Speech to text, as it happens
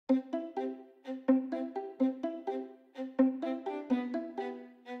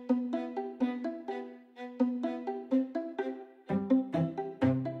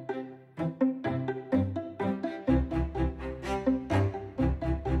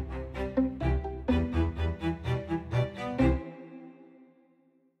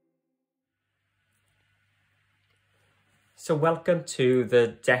So welcome to the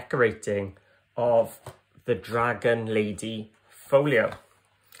decorating of the Dragon Lady folio.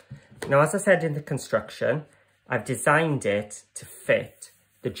 Now, as I said in the construction, I've designed it to fit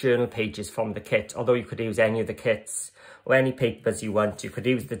the journal pages from the kit, although you could use any of the kits or any papers you want. You could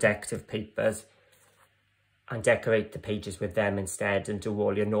use the decorative papers and decorate the pages with them instead and do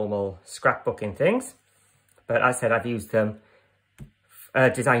all your normal scrapbooking things. But as I said, I've used them,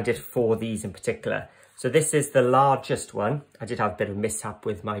 designed it for these in particular. So this is the largest one. I did have a bit of mishap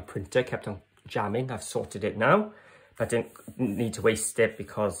with my printer, kept on jamming. I've sorted it now, but I didn't need to waste it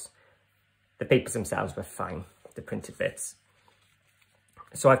because the papers themselves were fine, the printed bits.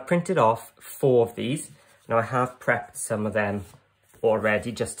 So I've printed off 4 of these. Now I have prepped some of them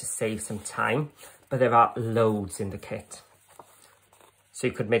already just to save some time, but there are loads in the kit. So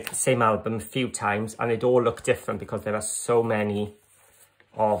you could make the same album a few times and it'd all look different because there are so many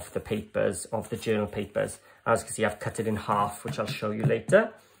of the papers, of the journal papers. As you can see, I've cut it in half, which I'll show you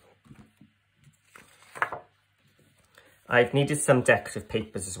later. I've needed some decorative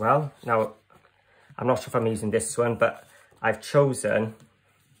papers as well. Now, I'm not sure if I'm using this one, but I've chosen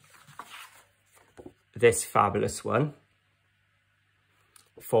this fabulous one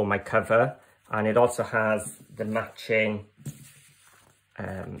for my cover. And it also has the matching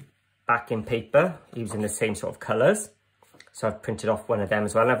backing paper using the same sort of colours. So I've printed off one of them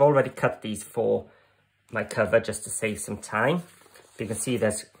as well. And I've already cut these for my cover just to save some time. But you can see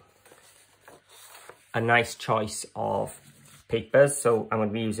there's a nice choice of papers. So I'm going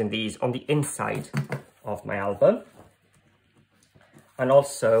to be using these on the inside of my album. And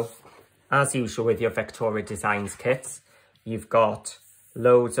also, as usual with your Vectoria Designs kits, you've got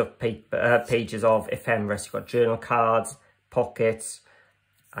loads of paper, pages of ephemeris. You've got journal cards, pockets,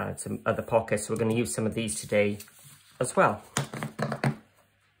 and some other pockets. So we're going to use some of these today as well.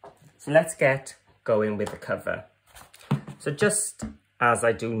 So let's get going with the cover. So just as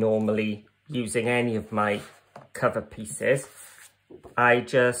I do normally using any of my cover pieces, I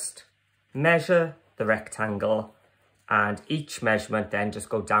just measure the rectangle and each measurement then just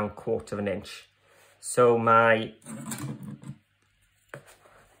go down 1/4 inch. So my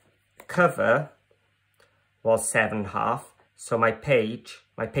cover was 7.5. So my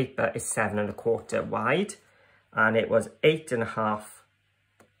paper is 7.25 wide. And it was 8.5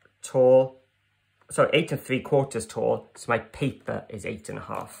 tall, sorry, 8 3/4 tall, so my paper is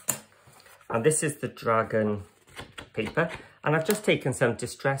 8.5. And this is the dragon paper, and I've just taken some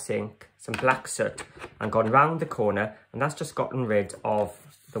distress ink, some black soot, and gone round the corner, and that's just gotten rid of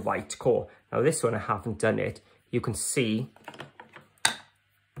the white core. Now this one I haven't done it. You can see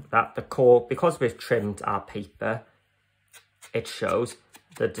that the core, because we've trimmed our paper, it shows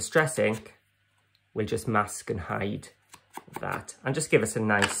the distress ink will just mask and hide that and just give us a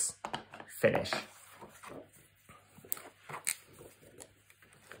nice finish.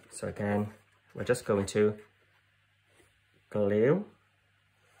 So again, we're just going to glue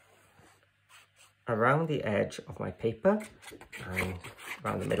around the edge of my paper and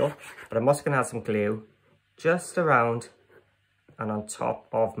around the middle, but I'm also going to add some glue just around and on top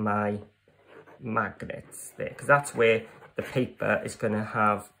of my magnets there, because that's where the paper is going to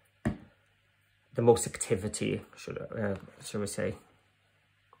have the most activity, should we say.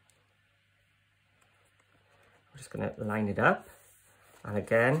 I'm just going to line it up, and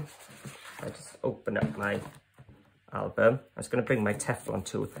again, I just open up my album. I'm just going to bring my Teflon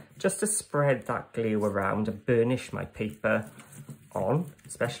tool just to spread that glue around and burnish my paper on,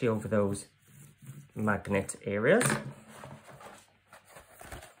 especially over those magnet areas.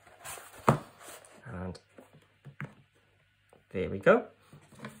 And there we go.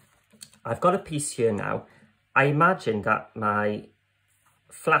 I've got a piece here now. I imagine that my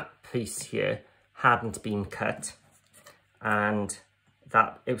flap piece here hadn't been cut and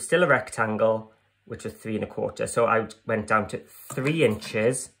that it was still a rectangle, which was 3.25. So I went down to 3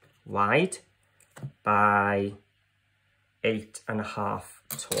 inches wide by 8.5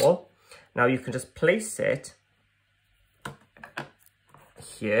 tall. Now you can just place it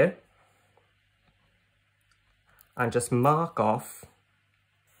here and just mark off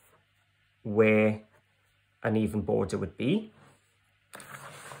where an even border would be,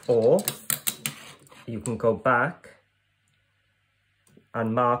 or you can go back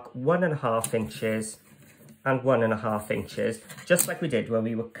and mark 1.5 inches and 1.5 inches, just like we did when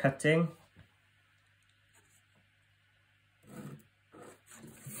we were cutting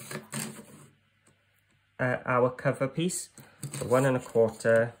our cover piece. So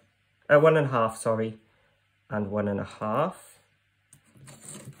 1.5, sorry, and 1.5.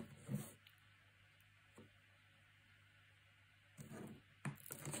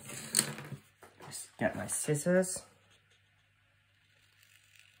 Get my scissors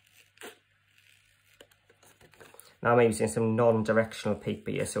Now I'm using some non-directional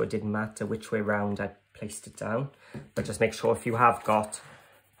paper here, so it didn't matter which way around I placed it down. But just make sure if you have got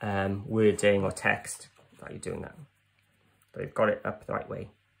wording or text that you're doing that. But you've got it up the right way.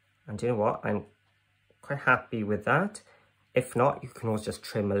 And you know what? I'm quite happy with that. If not, you can always just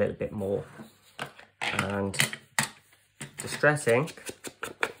trim a little bit more. And distress ink,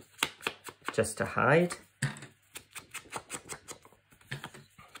 just to hide.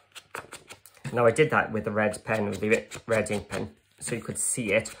 Now I did that with the red pen, with the red ink pen, so you could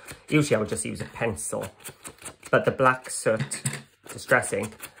see it. Usually I would just use a pencil, but the black soot distress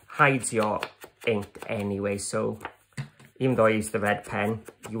ink hides your ink anyway, so even though I use the red pen,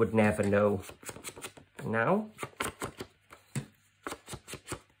 you would never know. Now,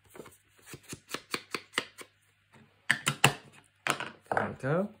 there we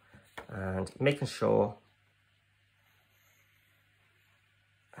go, and making sure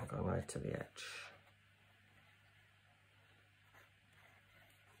I'm going right to the edge.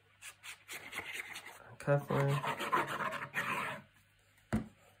 And covering.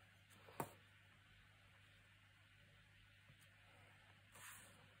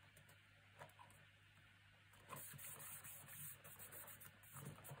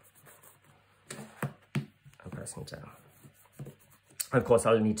 And pressing down. Of course,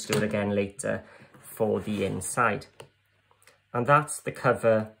 I'll need to do it again later for the inside. And that's the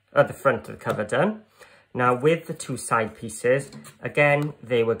cover, the front of the cover done. Now with the two side pieces, again,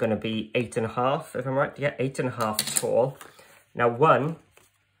 they were going to be 8.5, if I'm right, yeah, 8.5 tall. Now one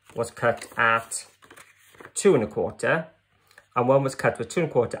was cut at 2 1/4, and one was cut with 2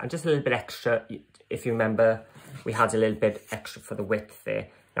 1/4, and just a little bit extra. If you remember, we had a little bit extra for the width there.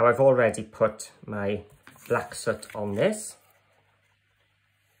 Now I've already put my black soot on this.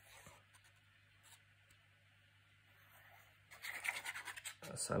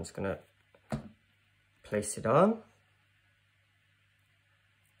 So I'm just going to place it on.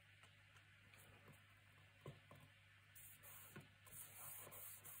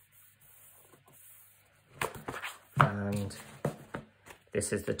 And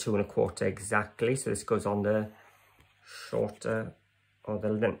this is the 2 1/4 exactly. So this goes on the shorter or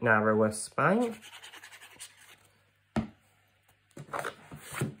the narrower spine.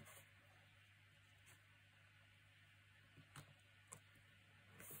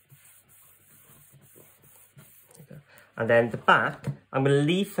 And then the back, I'm going to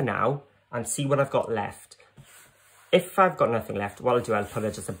leave for now and see what I've got left. If I've got nothing left, what I'll do, I'll put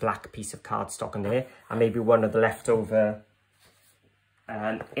just a black piece of cardstock in there and maybe one of the leftover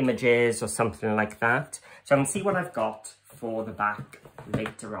images or something like that. So I'm going to see what I've got for the back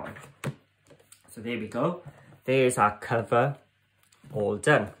later on. So there we go. There's our cover all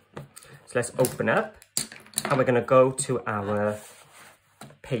done. So let's open up and we're going to go to our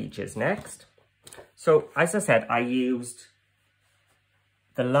pages next. So, as I said, I used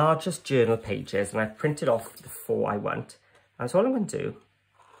the largest journal pages and I printed off the 4 I want. And so all I'm going to do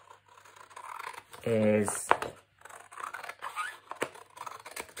is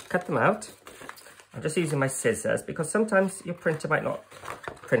cut them out. I'm just using my scissors because sometimes your printer might not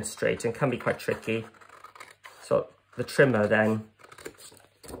print straight and can be quite tricky. So the trimmer then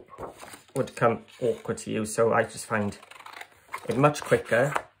would come awkward to use. So I just find it much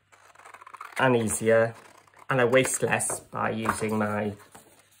quicker and easier, and I waste less by using my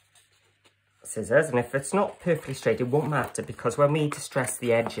scissors. And if it's not perfectly straight, it won't matter because when we distress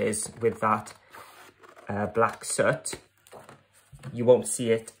the edges with that black soot, you won't see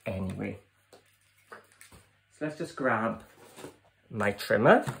it anyway. So let's just grab my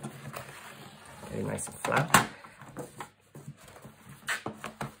trimmer, very nice and flat.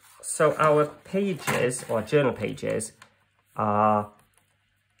 So our pages, or journal pages, are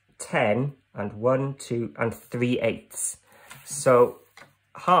 10 and 1, 2 and 3/8. So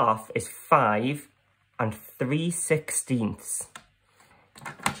half is 5 and 3/16,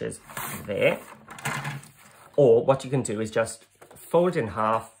 which is there. Or what you can do is just fold in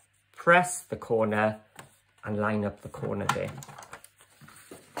half, press the corner and line up the corner there.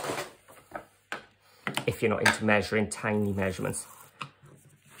 If you're not into measuring tiny measurements.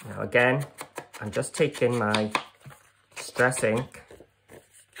 Now again, I'm just taking my distress ink.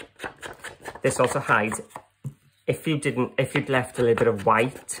 This also hides, if you'd left a little bit of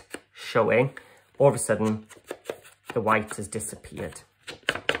white showing, all of a sudden the white has disappeared.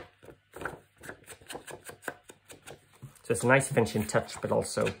 So it's a nice finishing touch, but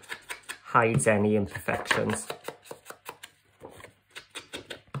also hides any imperfections.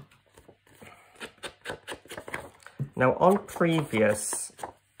 Now on previous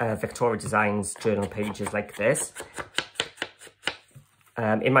Vectoria Designs journal pages like this,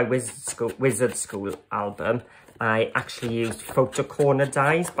 in my Wizard School album, I actually used photo corner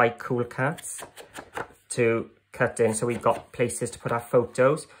dies by Cool Cats to cut in, so we've got places to put our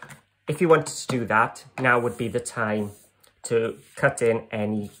photos. If you wanted to do that, now would be the time to cut in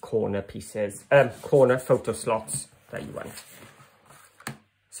any corner pieces, corner photo slots that you want.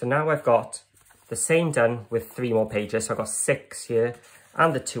 So now I've got the same done with 3 more pages. So I've got 6 here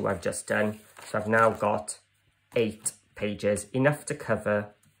and the 2 I've just done. So I've now got 8 pages, enough to cover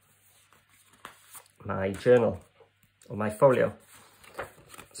my journal or my folio.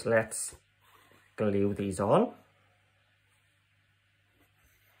 So let's glue these on.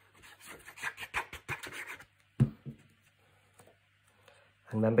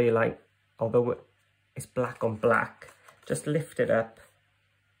 And remember, you like, although it's black on black, just lift it up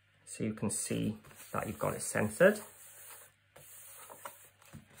so you can see that you've got it centered.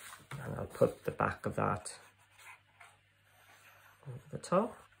 And I'll put the back of that over the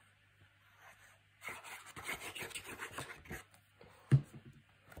top.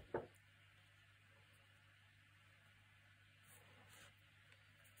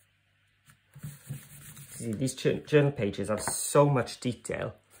 See, these journal pages have so much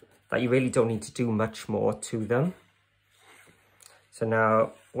detail that you really don't need to do much more to them. So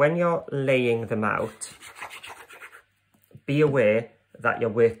now, when you're laying them out, be aware that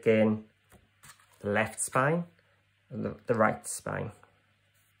you're working the left spine and the right spine.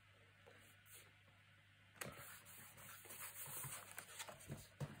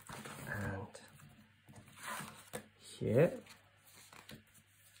 And here.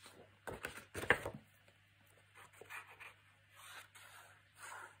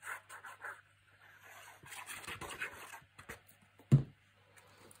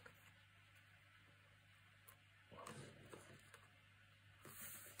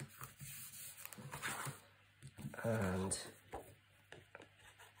 And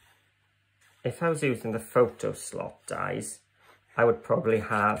if I was using the photo slot dies, I would probably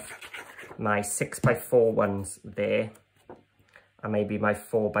have my 6x4 ones there, and maybe my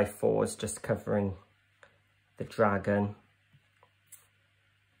 4x4s just covering the dragon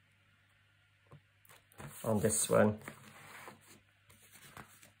on this one.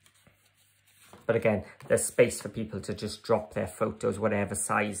 But again, there's space for people to just drop their photos, whatever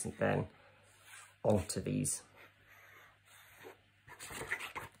size, and then onto these.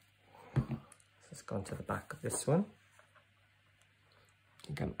 Let's go onto the back of this one. I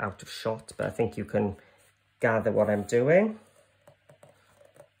think I'm out of shot, but I think you can gather what I'm doing.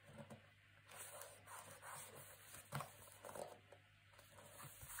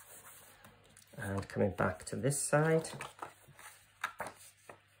 And coming back to this side.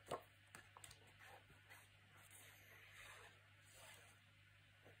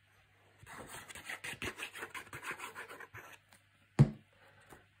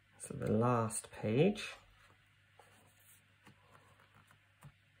 So the last page.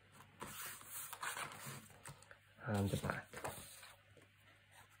 And the back.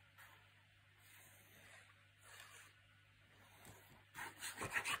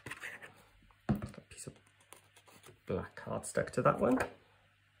 Got a piece of black card stuck to that one.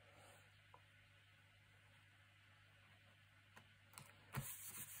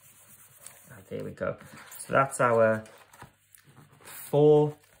 And there we go. So that's our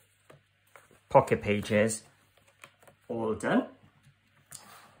 4 pocket pages all done.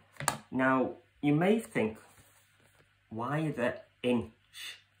 Now you may think, why the inch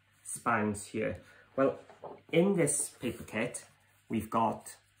spans here? Well, in this paper kit, we've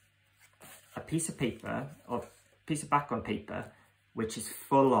got a piece of paper, or a piece of background paper, which is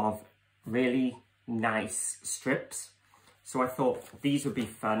full of really nice strips. So I thought these would be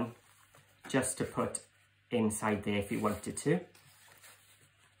fun just to put inside there if you wanted to,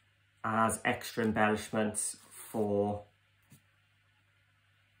 as extra embellishments for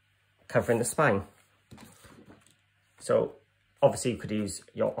covering the spine. So obviously you could use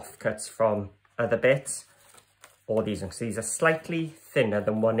your offcuts from other bits, or these ones. So these are slightly thinner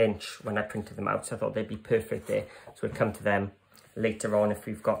than 1 inch when I printed them out, so I thought they'd be perfect there. So we'll come to them later on if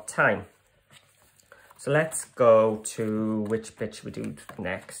we've got time. So let's go to, which bit should we do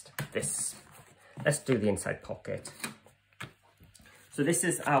next? This. Let's do the inside pocket. So this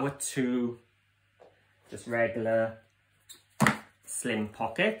is our 2 just regular slim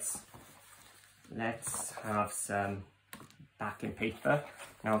pockets. Let's have some backing paper.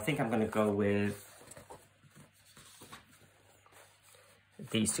 Now I think I'm going to go with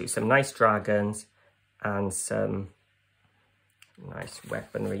these 2, some nice dragons and some nice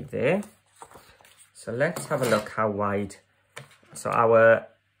weaponry there. So let's have a look how wide. So our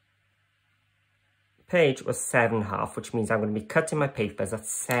page was 7.5, which means I'm going to be cutting my papers at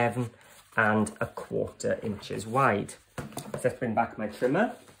 7 1.25 inches wide. So let's bring back my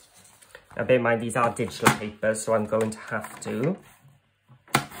trimmer. Now bear in mind these are digital papers, so I'm going to have to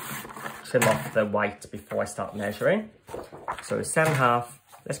trim off the white before I start measuring. So it's 7.5,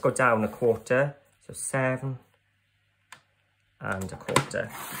 let's go down 1/4, so 7.25.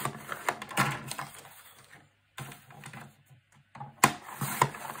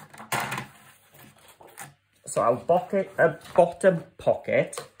 So our bottom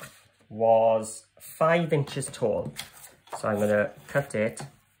pocket was 5 inches tall. So I'm going to cut it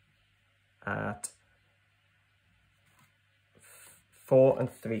at 4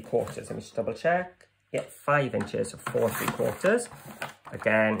 3/4. Let me just double check. Yeah, 5 inches, so 4 3/4.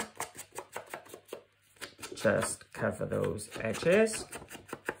 Again, just cover those edges.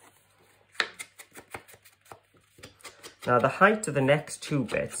 Now the height of the next two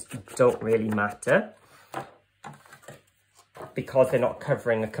bits don't really matter, because they're not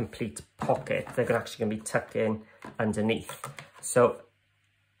covering a complete pocket. They're actually going to be tucked in underneath. So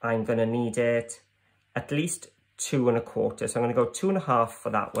I'm going to need it at least 2 1/4. So I'm going to go 2.5 for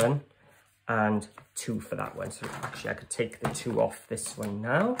that one and 2 for that one. So actually I could take the 2 off this one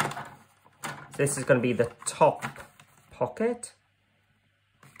now. So this is going to be the top pocket.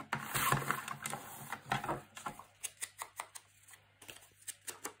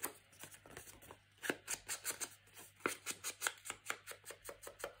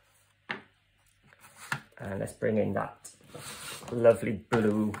 And let's bring in that lovely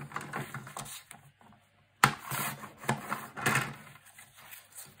blue.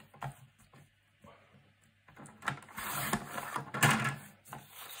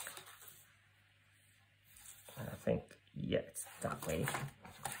 I think, yeah, it's that way.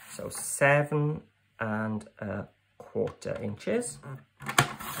 So 7.25 inches.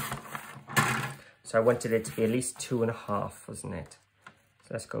 So I wanted it to be at least 2.5, wasn't it?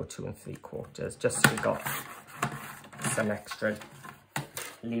 Let's go 2 3/4, just so we got some extra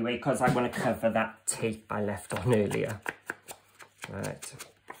leeway, because I want to cover that tape I left on earlier. Right,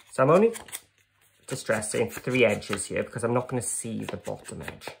 so I'm only distressing 3 edges here because I'm not going to see the bottom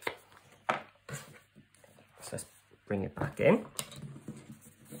edge. So let's bring it back in.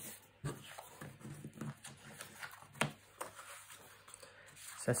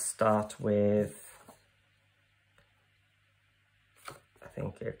 So let's start with, I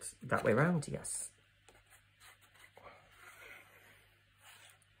think it's that way around, yes.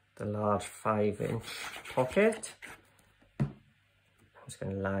 The large 5-inch pocket. I'm just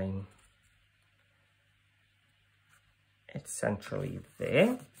going to line it centrally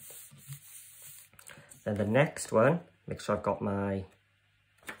there. Then the next one, make sure I've got my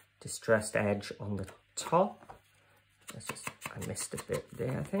distressed edge on the top. Let's just, I missed a bit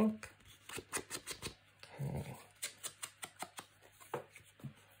there, I think. Okay.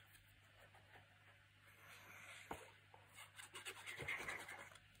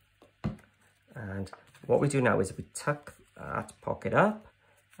 And what we do now is we tuck that pocket up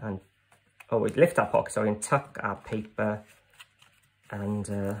and, oh, we lift our pocket, so we can tuck our paper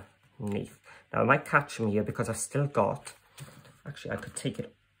underneath. Now it might catch me here because I've still got, actually I could take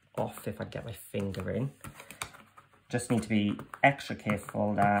it off if I get my finger in. Just need to be extra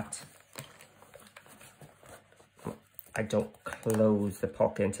careful that I don't close the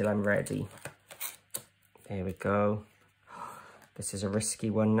pocket until I'm ready. There we go. This is a risky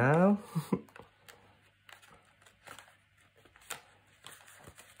one now.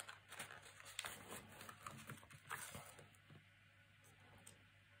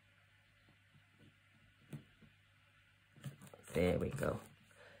 There we go.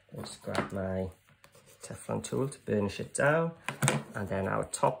 I'll just grab my Teflon tool to burnish it down, and then our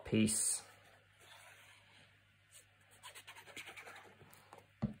top piece.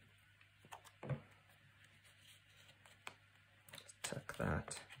 Tuck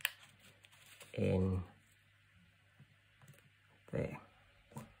that in there.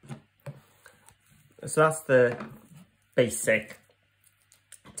 So that's the basic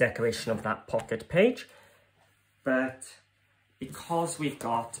decoration of that pocket page, but because we've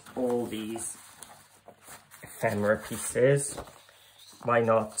got all these ephemera pieces, why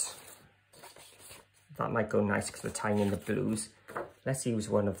not? That might go nice because we're tying in the blues. Let's use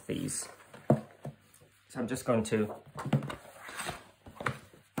one of these. So I'm just going to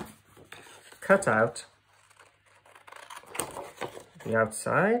cut out the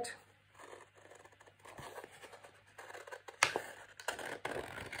outside.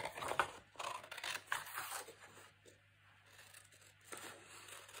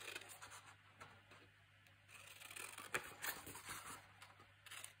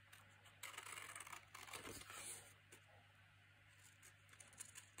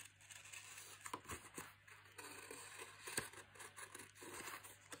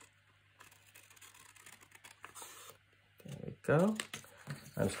 go.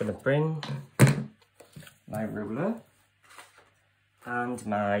 I'm just going to bring my ruler and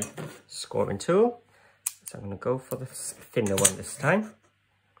my scoring tool. So I'm going to go for the thinner one this time.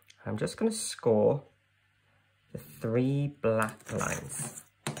 I'm just going to score the 3 black lines.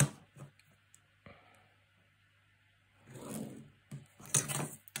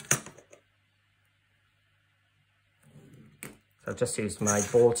 So I've just used my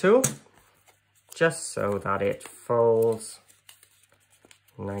ball tool just so that it folds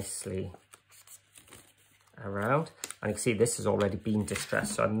nicely around. And you can see this has already been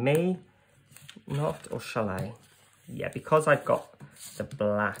distressed, so I may not, or shall I? Yeah, because I've got the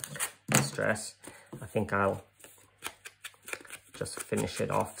black distress, I think I'll just finish it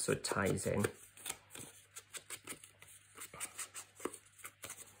off so it ties in.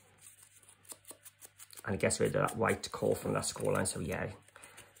 And it gets rid of that white core from that score line, so yeah,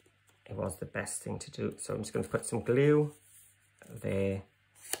 it was the best thing to do. So I'm just going to put some glue there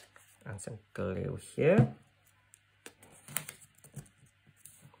and some glue here.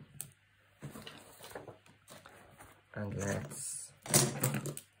 And let's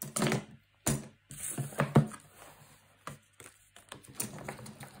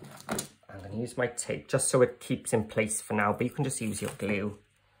I'm going to use my tape just so it keeps in place for now, but you can just use your glue.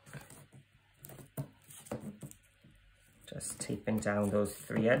 Just taping down those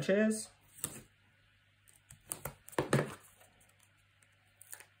 3 edges.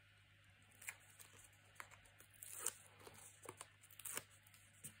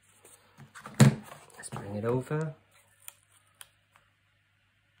 Let's bring it over.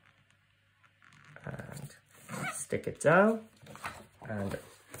 And stick it down. And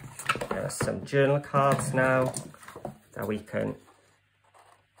there are some journal cards now that we can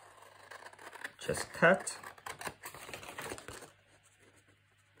just cut.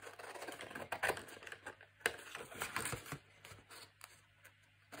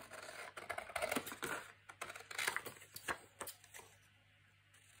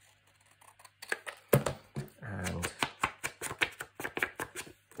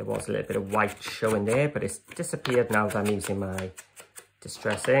 There was a little bit of white showing there, but it's disappeared now that I'm using my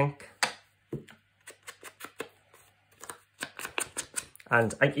distress ink.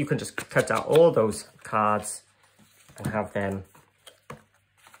 And you can just cut out all those cards and have them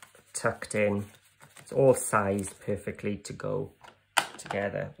tucked in. It's all sized perfectly to go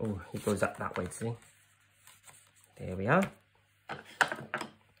together. Oh, he goes up that way, see? There we are.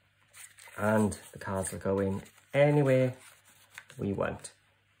 And the cards will go in anywhere we want.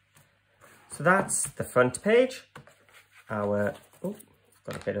 So that's the front page. Our, oh,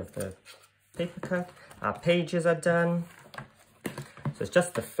 got a bit of the paper cut. Our pages are done. So it's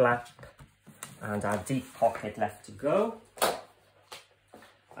just the flap and our deep pocket left to go.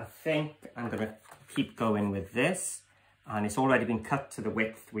 I think I'm going to keep going with this. And it's already been cut to the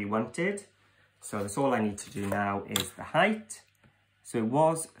width we wanted. So that's all I need to do now is the height. So it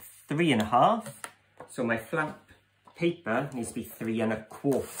was 3.5. So my flap paper needs to be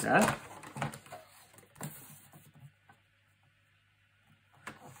 3.25.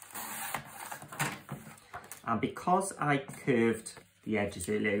 And because I curved the edges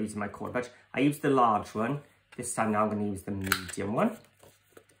earlier using my corner punch, I used the large one. This time now I'm going to use the medium one.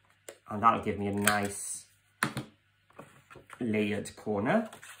 And that'll give me a nice layered corner.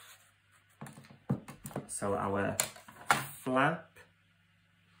 So our flap,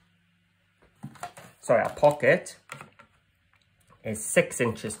 sorry, our pocket is 6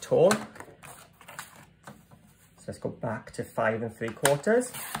 inches tall. So let's go back to 5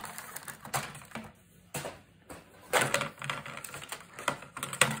 3/4.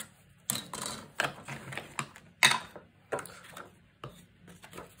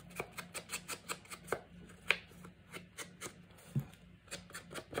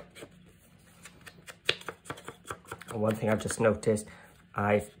 One thing I've just noticed,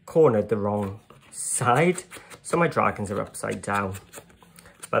 I've cornered the wrong side, so my dragons are upside down.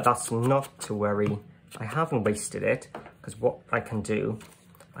 But that's not to worry. I haven't wasted it, because what I can do,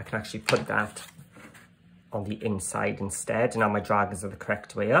 I can actually put that on the inside instead. Now my dragons are the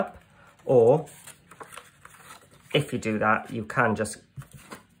correct way up. Or, if you do that, you can just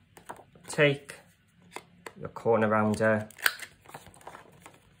take your corner rounder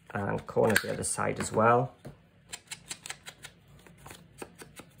and corner the other side as well.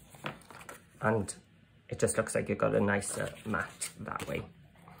 And it just looks like you've got a nicer mat that way.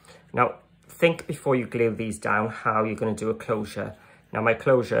 Now, think before you glue these down how you're going to do a closure. Now, my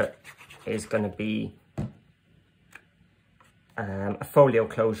closure is going to be a folio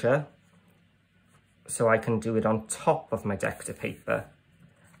closure. So I can do it on top of my decorative paper.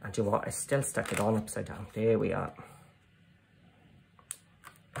 And do you know what? I still stuck it on upside down. There we are.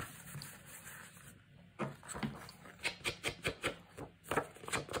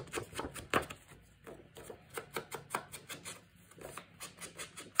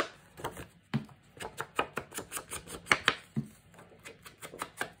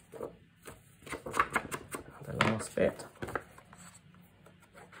 bit.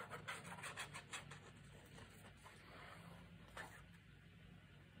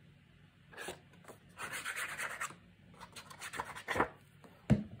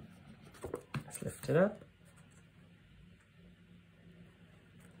 Let's lift it up.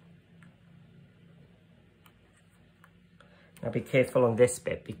 Now be careful on this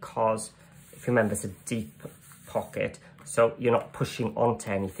bit, because if you remember, it's a deep pocket, so you're not pushing onto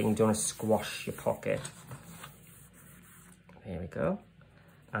anything. You don't want to squash your pocket. There we go.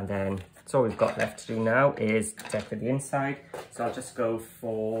 And then that's all we've got left to do now is decorate the inside. So I'll just go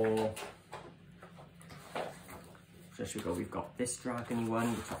for, just we go, we've got this dragony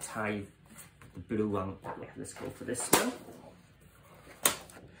one, which I'll tie the blue one. Yeah, let's go for this one.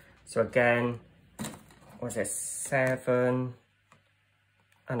 So again, what is it, 7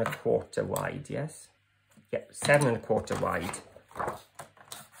 1/4 wide, yes? Yep, 7 1/4 wide.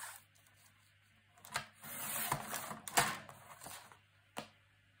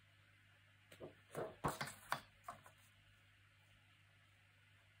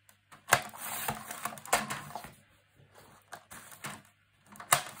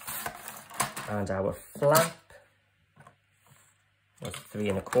 And our flap was 3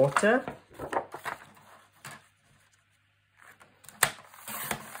 1/4.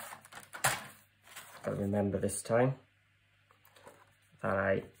 Got to remember this time that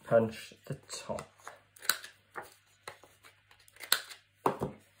I punch the top.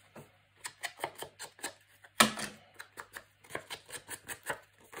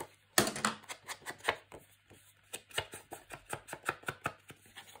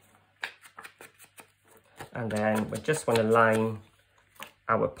 And then we just want to line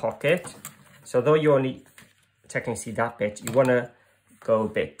our pocket. So though you only technically see that bit, you want to go a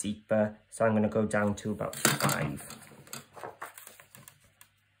bit deeper. So I'm going to go down to about 5.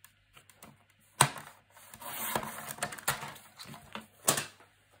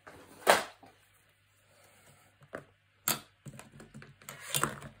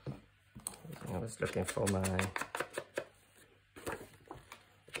 I was looking for my...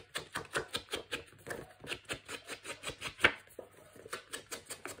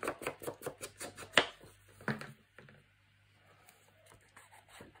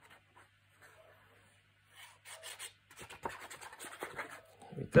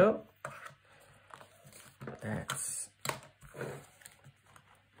 Here we go. Let's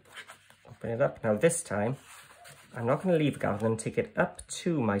open it up. Now this time, I'm not going to leave a gap, I'm going to take it up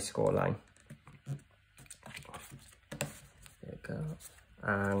to my score line. There we go.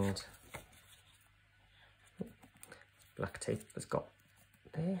 And black tape has got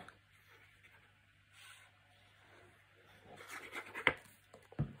there.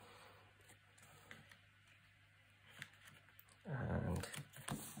 And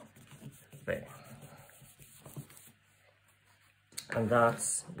there. And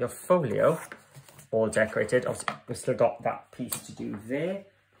that's your folio all decorated. Obviously, we've still got that piece to do there,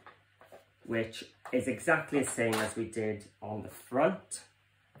 which is exactly the same as we did on the front.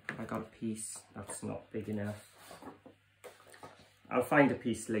 I got a piece that's not big enough. I'll find a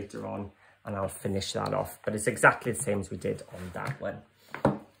piece later on and I'll finish that off, but it's exactly the same as we did on that one.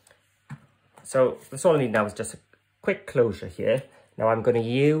 So that's all I need now is just a quick closure here. Now I'm going to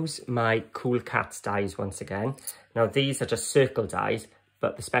use my Cool Cats dies once again. Now these are just circle dies,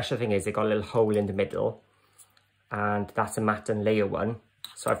 but the special thing is they got a little hole in the middle, and that's a matte and layer one.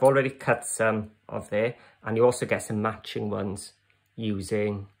 So I've already cut some of there, and you also get some matching ones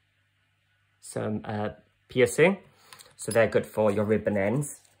using some piercing. So they're good for your ribbon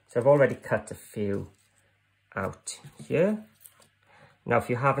ends. So I've already cut a few out here. Now if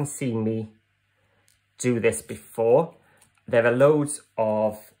you haven't seen me do this before, there are loads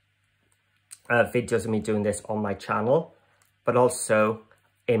of videos of me doing this on my channel, but also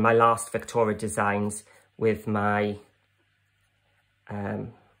in my last Vectoria Designs with my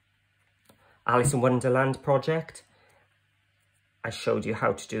Alice in Wonderland project. I showed you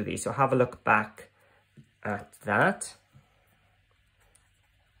how to do these, so have a look back at that.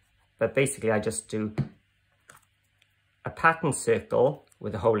 But basically I just do a pattern circle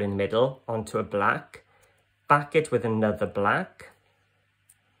with a hole in the middle onto a black, back it with another black,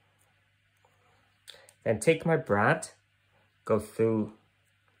 then take my brad, go through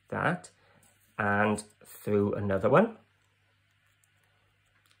that and through another one,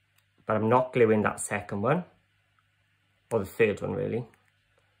 but I'm not gluing that second one, or the third one really.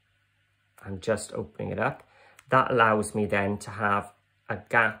 I'm just opening it up. That allows me then to have a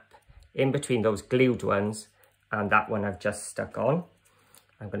gap in between those glued ones and that one I've just stuck on.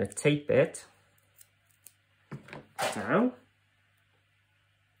 I'm going to tape it down.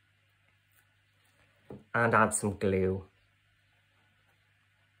 and add some glue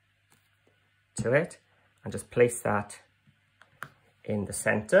to it and just place that in the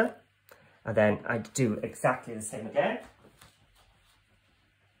center. And then I do exactly the same again.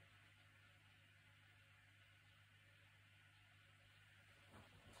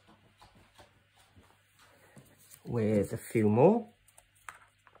 With a few more.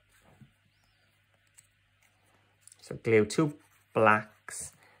 So glue two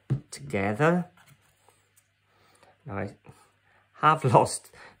blacks together. Now I have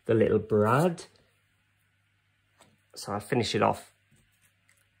lost the little brad, so I'll finish it off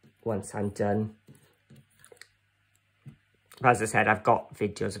once I'm done. As I said, I've got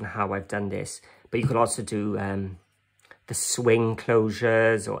videos on how I've done this, but you could also do the swing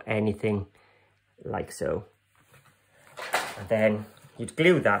closures or anything like so. And then you'd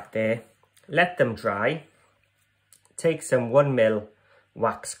glue that there, let them dry, take some 1mm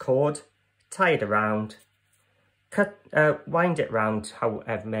wax cord, tie it around, wind it round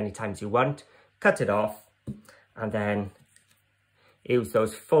however many times you want, cut it off, and then use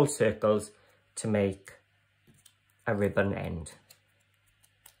those full circles to make a ribbon end.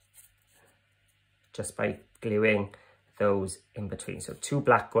 Just by gluing those in between. So two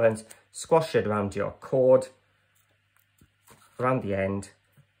black ones, squash it around your cord, around the end,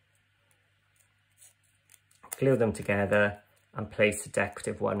 glue them together and place a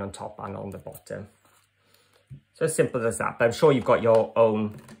decorative one on top and on the bottom. So as simple as that, but I'm sure you've got your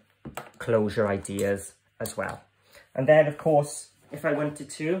own closure ideas as well. And then of course, if I wanted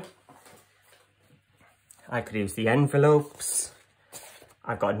to, I could use the envelopes.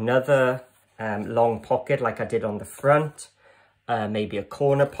 I've got another long pocket like I did on the front, maybe a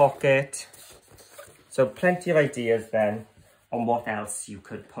corner pocket. So plenty of ideas then on what else you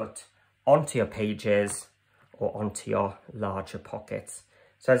could put onto your pages or onto your larger pockets.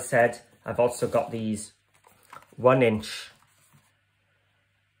 So as I said, I've also got these 1-inch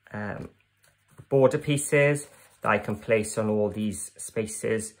border pieces that I can place on all these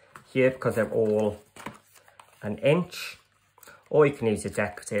spaces here because they're all 1 inch, or you can use your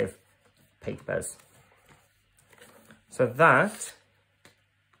decorative papers. So that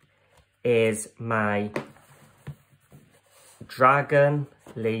is my Dragon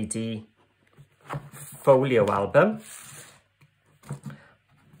Lady folio album.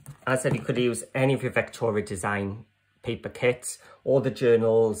 As I said, you could use any of your Vectoria Design paper kits. All the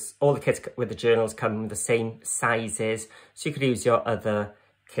journals, all the kits with the journals come the same sizes, so you could use your other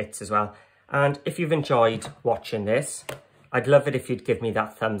kits as well. And if you've enjoyed watching this, I'd love it if you'd give me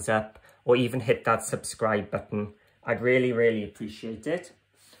that thumbs up or even hit that subscribe button. I'd really, really appreciate it.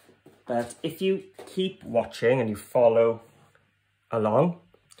 But if you keep watching and you follow along,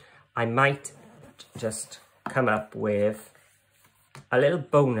 I might just come up with a little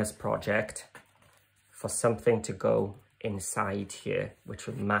bonus project for something to go inside here, which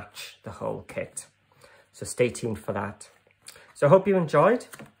would match the whole kit. So stay tuned for that. So I hope you enjoyed,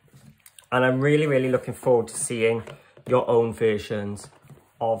 and I'm really, really looking forward to seeing your own versions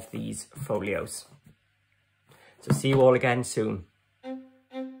of these folios. So see you all again soon.